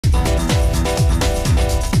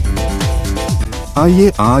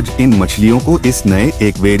आइए आज इन मछलियों को इस नए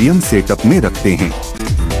एक्वेरियम सेटअप में रखते हैं।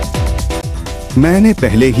 मैंने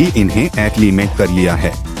पहले ही इन्हें एक्लीमेट कर लिया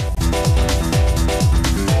है।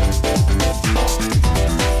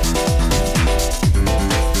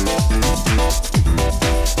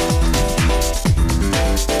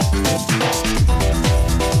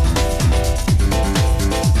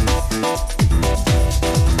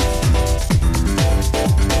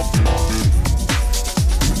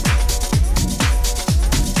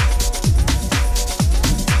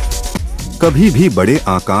 कभी भी बड़े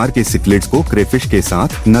आकार के सिक्लिड्स को क्रेफिश के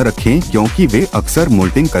साथ न रखें, क्योंकि वे अक्सर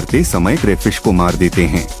मोल्टिंग करते समय क्रेफिश को मार देते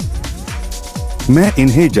हैं। मैं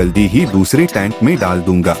इन्हें जल्दी ही दूसरे टैंक में डाल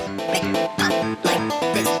दूंगा।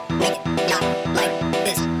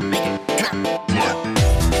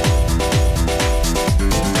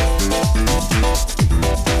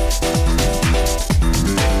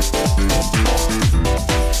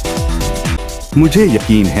 मुझे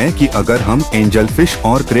यकीन है कि अगर हम एंजलफिश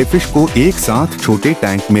और क्रेफिश को एक साथ छोटे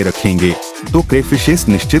टैंक में रखेंगे तो क्रेफिशेस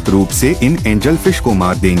निश्चित रूप से इन एंजलफिश को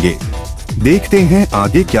मार देंगे। देखते हैं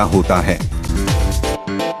आगे क्या होता है।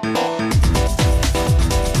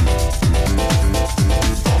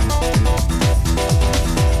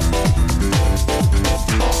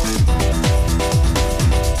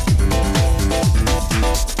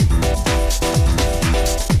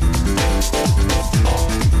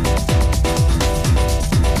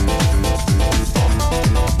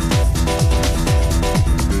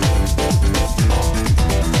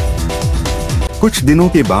 कुछ दिनों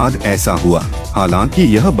के बाद ऐसा हुआ, हालांकि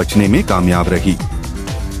यह बचने में कामयाब रही,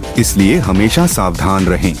 इसलिए हमेशा सावधान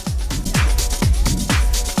रहें।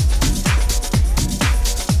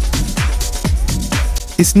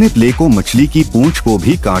 इसने प्लेको मछली की पूंछ को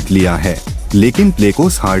भी काट लिया है, लेकिन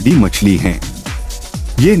प्लेकोस हार्डी मछली हैं।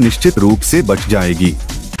 ये निश्चित रूप से बच जाएगी।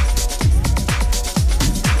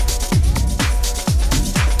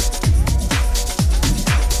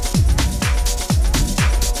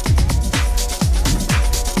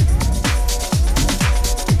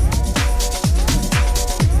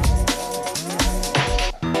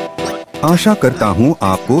 आशा करता हूँ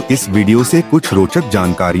आपको इस वीडियो से कुछ रोचक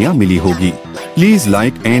जानकारियाँ मिली होगी। प्लीज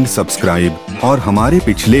लाइक एंड सब्सक्राइब और हमारे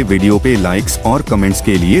पिछले वीडियो पे लाइक्स और कमेंट्स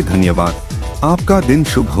के लिए धन्यवाद। आपका दिन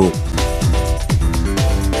शुभ हो।